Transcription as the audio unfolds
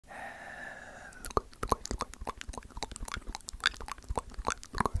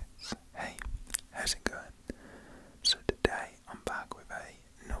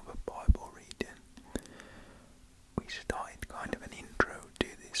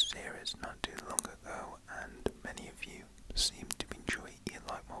episodes not too long ago, and many of you seem to enjoy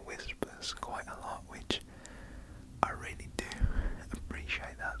like my whispers quite a lot, which I really do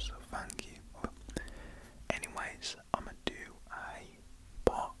appreciate that, so thank you. But anyways, I'm gonna do a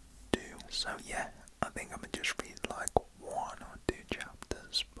part 2. So yeah, I think I'm gonna just read like 1 or 2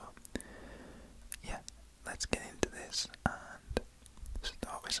 chapters, but yeah, let's get into this and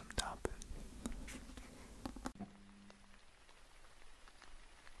start with some tapping.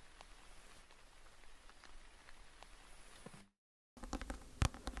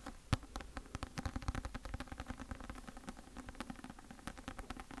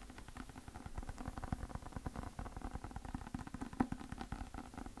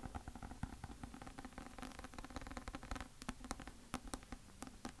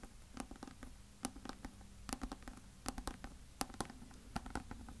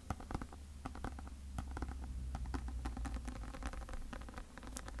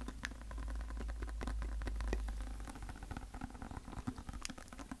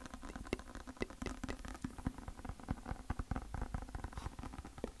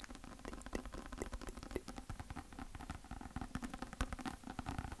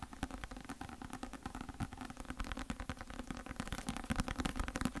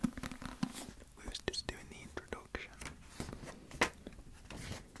 We was just doing the introduction.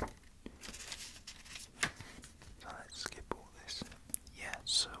 So let's skip all this. Yeah,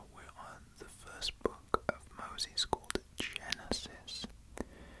 so we're on the first book of Moses called Genesis,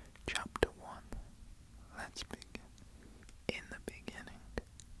 chapter 1. Let's begin. In the beginning,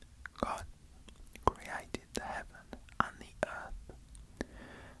 God created the heaven and the earth,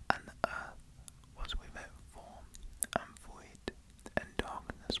 and the earth was without form and void, and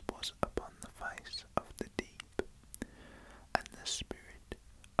darkness was upon the face of the deep, and the Spirit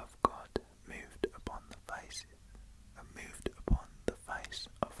of God moved upon the face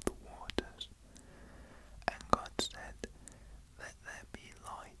of the waters. And God said, "Let there be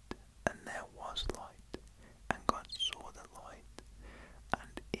light," and there was light. And God saw the light,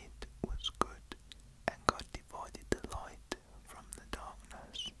 and it was good. And God divided the light from the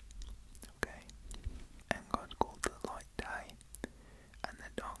darkness. Okay? And God called the light day, and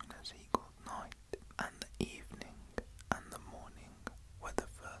the darkness he called night. And the evening and the morning were the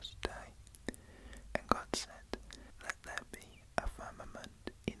first day. And God said, "Let there be a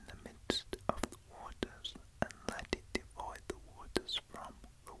firmament in the midst of the waters, and let it divide the waters from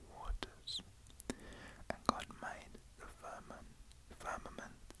the waters." And God made the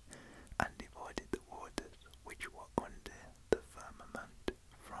firmament, and divided the waters which were under the firmament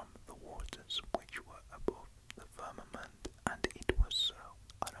from the waters which were above the firmament, and it was so.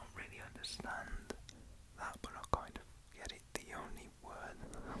 I don't really understand that, but I kind of get it. The only word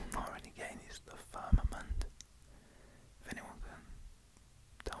I'm not really getting is the firmament. If anyone can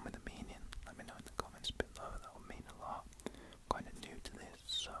tell me the meaning, let me know in the comments below. That would mean a lot. I'm kind of new to this,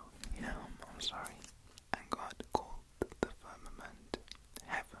 so yeah, I'm sorry. And God called the firmament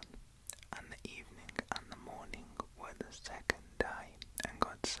heaven, and the evening and the morning were the second day. And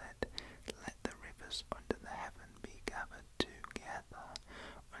God said, "Let the rivers under the heaven be gathered together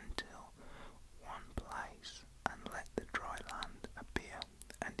until one place, and let the dry land appear."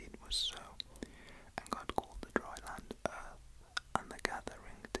 And it was so. And God called the dry land earth, and the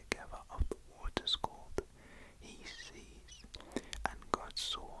gathering together of the waters called he seas. And God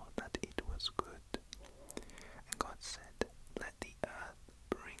saw that it was good. And God said, "Let the earth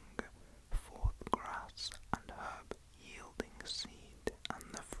bring forth grass and herb yielding seed,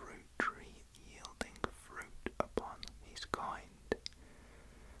 and the fruit tree yielding fruit upon his kind,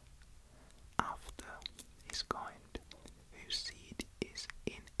 after his kind, whose seed is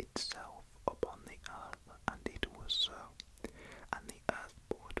in itself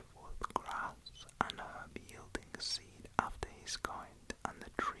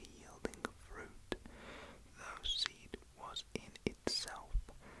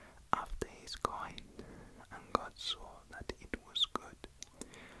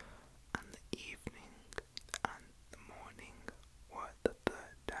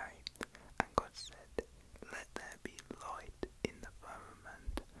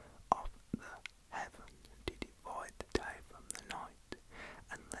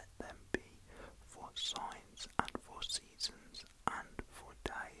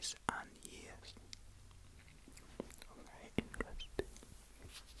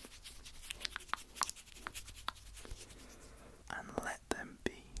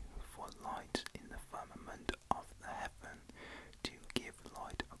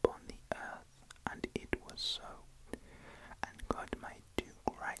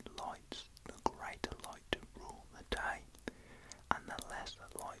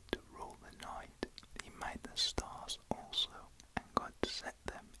made the stars also, and God set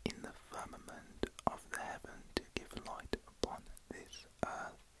them in the firmament of the heaven to give light upon this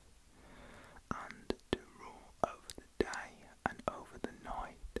earth, and to rule over the day and over the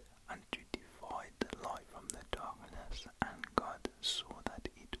night, and to divide the light from the darkness. And God saw that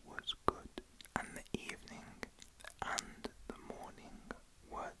it was good. And the evening and the morning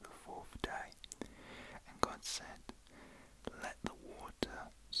were the fourth day. And God said, let the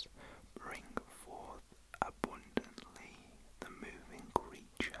waters bring forth abundantly the moving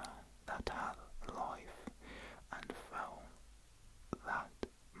creature that hath life, and fowl that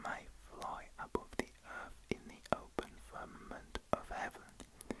may fly above the earth in the open firmament of heaven.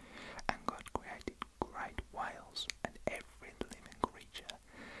 And God created great whales and every living creature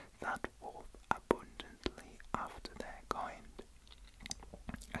that walked abundantly after their kind,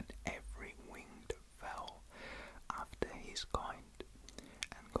 and every winged fowl after his kind.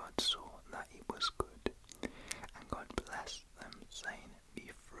 And God saw that it was good. And God blessed them, saying, be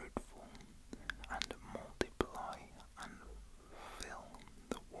fruitful, and multiply, and fill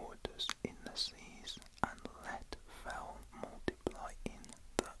the waters in the seas, and let fowl multiply in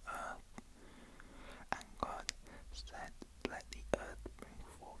the earth. And God said, let the earth bring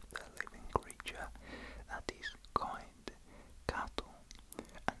forth the living creature that is kind, cattle,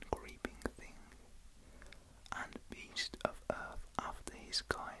 and creeping thing, and beast of earth after his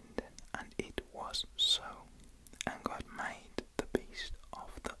kind. And it was so. And God made the beast of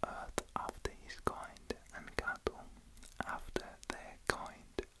the earth after his kind, and cattle after their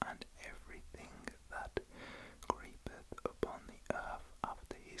kind, and everything that creepeth upon the earth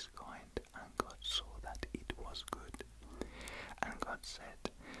after his kind. And God saw that it was good. And God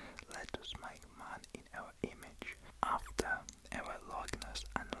said, let us make man in our image, after our likeness,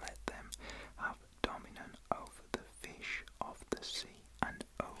 and let them have dominion over the fish of the sea, and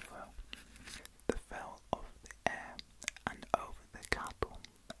over the fowl of the air, and over the cattle,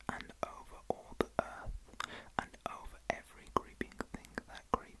 and over all the earth, and over every creeping thing that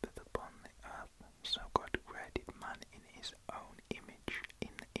creepeth upon the earth. So God created man in his own image.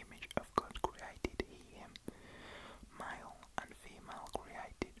 In the image of God created he him. Male and female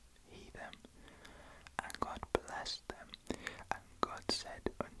created he them. And God blessed them. And God said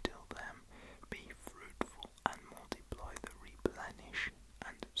unto them, be fruitful, and multiply the replenish,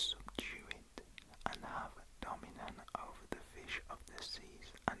 and subdue it, and have dominion over the fish of the seas,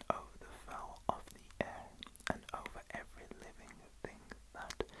 and over the fowl of the air, and over every living thing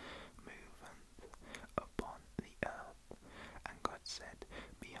that moveth upon the earth. And God said,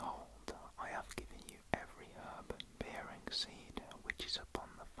 behold, I have given you every herb bearing seed which is upon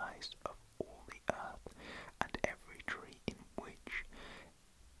the face of all the earth, and every tree in which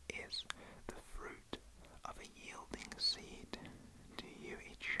is the fruit of a yielding seed. To you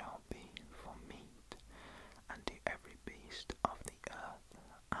it shall be for meat, and to every beast of the earth,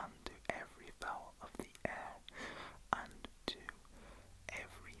 and to every fowl of the air, and to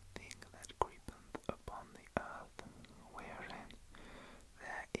everything that creepeth upon the earth, wherein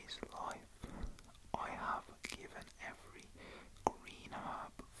there is life. I have given every green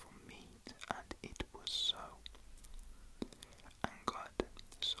herb for meat, and it was so. And God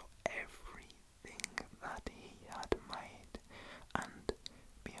saw everything that he had made, and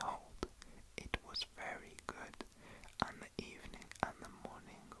behold, it was very good. And the evening and the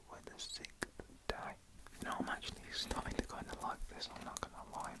morning were the sixth day. Now I'm actually starting to kind of like this, I'm not gonna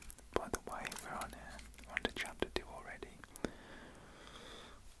lie. By the way, we're on to chapter 2 already.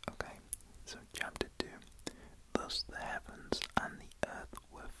 Okay, so chapter 2. Thus the heavens and the earth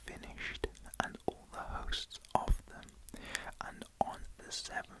were finished, and all the hosts of them. And on the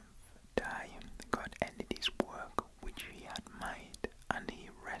seventh day God ended his work which he had made, and he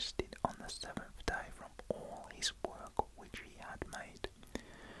rested on the seventh day from all his work which he had made.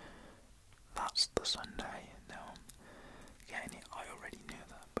 That's the Sunday. Now, again, I already knew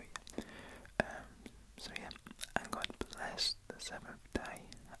that, but so yeah, and God blessed the seventh day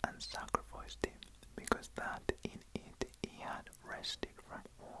and sacrificed it, because that in it he had rested from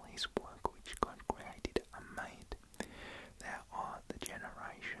all his work which God created and made. There are the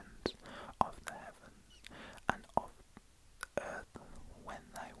generations of the heavens and of earth when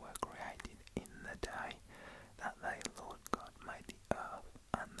they were created in the day that they, Lord God, made the earth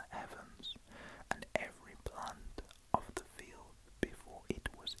and the heavens, and every plant of the field before it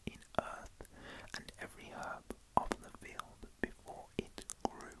was in earth, and every herb of the field before it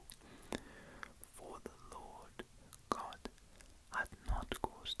grew. For the Lord God had not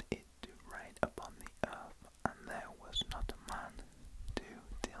caused it to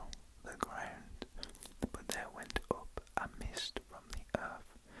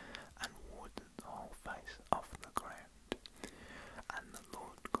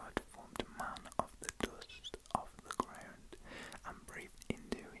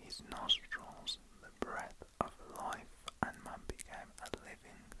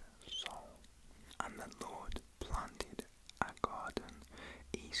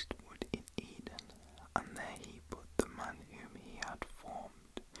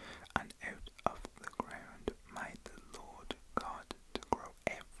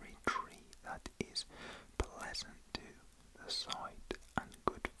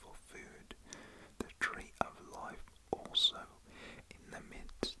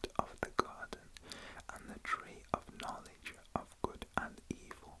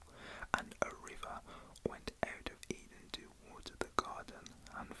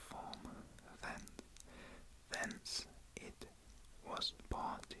Hence it was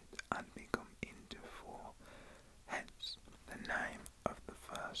parted and become into four heads. The name of the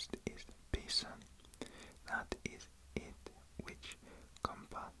first is Pison, that is it which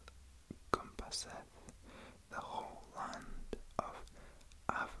compasseth the whole land of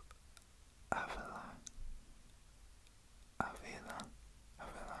Avila,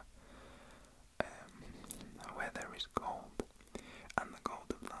 where there is gold, and the gold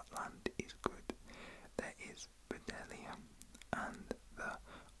of that land is good. There is bdellium and the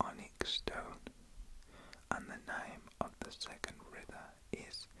onyx stone, and the name of the second river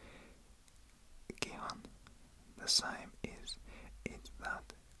is Gihon. The same is it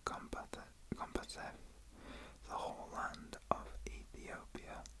that compasseth the whole land of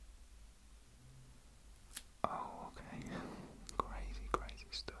Ethiopia. Oh, okay. Crazy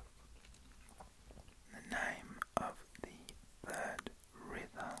stuff. The name of the third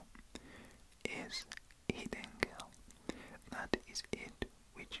river is Hidengel. That is it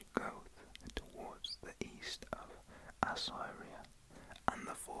which goeth towards the east of Assyria. And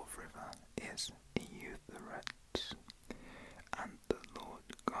the fourth river is Euphrates. And the Lord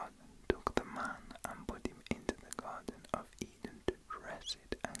God took the man and put him into the garden of Eden to dress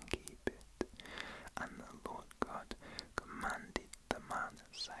it and keep it. And the Lord God commanded the man,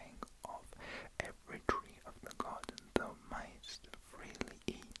 saying, of every tree of the garden thou mayest freely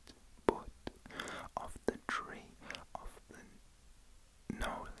eat, but of the tree of the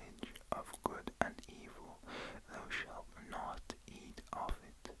knowledge of good and evil thou shalt not eat of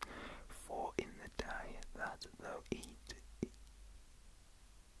it, for in the day that thou eat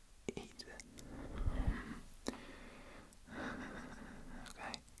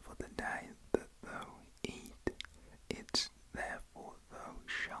okay, for the day that thou eat it, therefore thou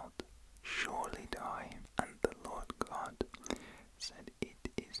shalt surely die. And the Lord God said, it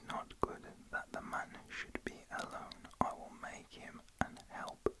is not good that the man should be alone. I will make him an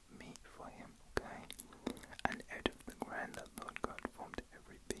help meet for him. Okay? And out of the ground the Lord God formed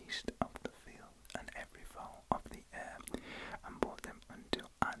every beast of the field and every fowl of the air, and brought them unto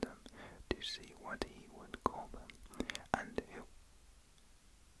Adam to see what he would call them. And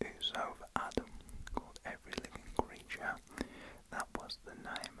whosoever Adam called every living creature, that was the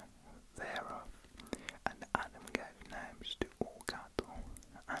name thereof. And Adam gave names to all cattle,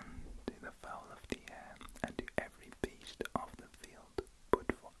 and to the fowl of the air, and to every beast of the field.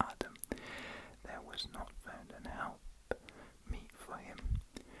 But for Adam there was not found an help meet for him.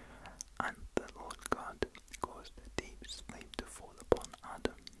 And the Lord God caused a deep sleep to fall upon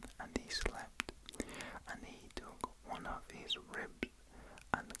Adam, and he slept. And he took one of his ribs,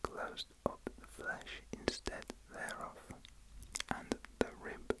 and closed up the flesh instead thereof. And the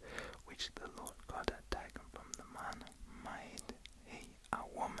rib which the Lord God had taken from the man made he a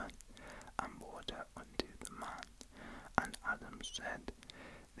woman, and brought her unto the man. And Adam said,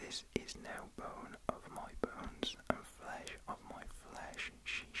 this is now bone of my bones, and flesh of my flesh.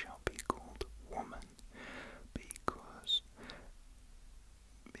 She shall be called woman, because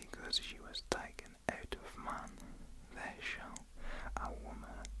she was taken out of man.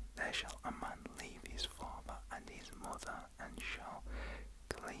 There shall a man leave his father and his mother, and shall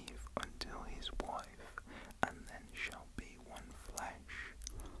cleave unto his wife, and then shall be one flesh.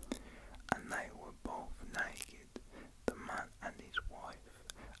 And they were both naked, the man and his wife,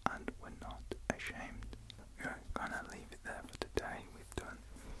 and were not ashamed. We're gonna leave it there for today. We've done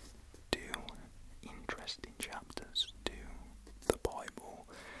 2 interesting chapters to the Bible.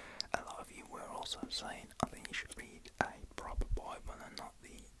 A lot of you were also saying I think you should read a proper Bible and not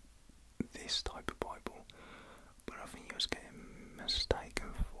this type of Bible, but I think you was getting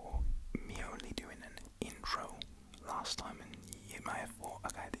mistaken for me only doing an intro last time, and you may have thought,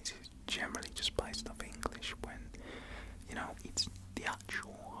 okay, this is generally just based off English, when, you know, it's the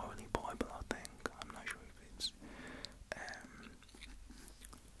actual Holy Bible, I think. I'm not sure if it's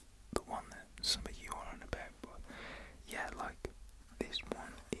the one that some of you are on about, but yeah, like, this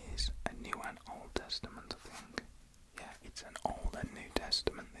one is a New and Old Testament, I think. Yeah, it's an Old and New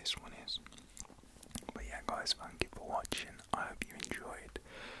Testament, this one is. But yeah, guys, thank you for watching. I hope you enjoyed.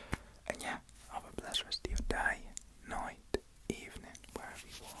 And yeah, have a blessed rest of your day.